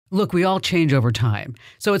Look, we all change over time,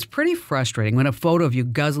 so it's pretty frustrating when a photo of you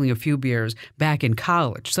guzzling a few beers back in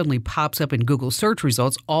college suddenly pops up in Google search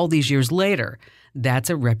results all these years later. That's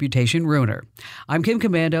a reputation ruiner. I'm Kim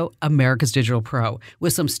Commando, America's Digital Pro,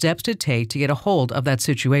 with some steps to take to get a hold of that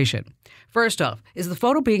situation. First off, is the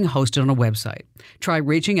photo being hosted on a website? Try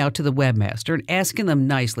reaching out to the webmaster and asking them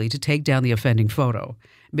nicely to take down the offending photo.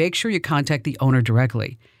 Make sure you contact the owner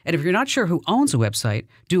directly. And if you're not sure who owns a website,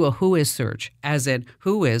 do a who is search, as in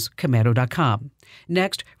whoiscommando.com.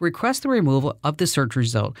 Next, request the removal of the search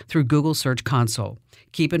result through Google Search Console.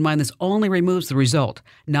 Keep in mind this only removes the result,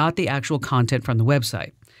 not the actual content from the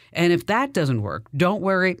website. And if that doesn't work, don't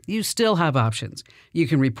worry, you still have options. You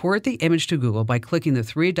can report the image to Google by clicking the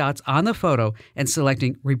three dots on the photo and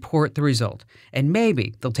selecting Report the Result. And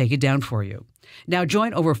maybe they'll take it down for you. Now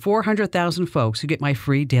join over 400,000 folks who get my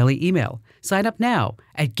free daily email. Sign up now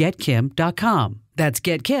at getkim.com. That's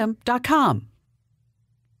getkim.com.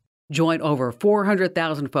 Join over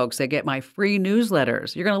 400,000 folks that get my free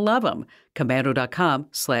newsletters. You're going to love them.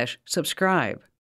 Commando.com/subscribe.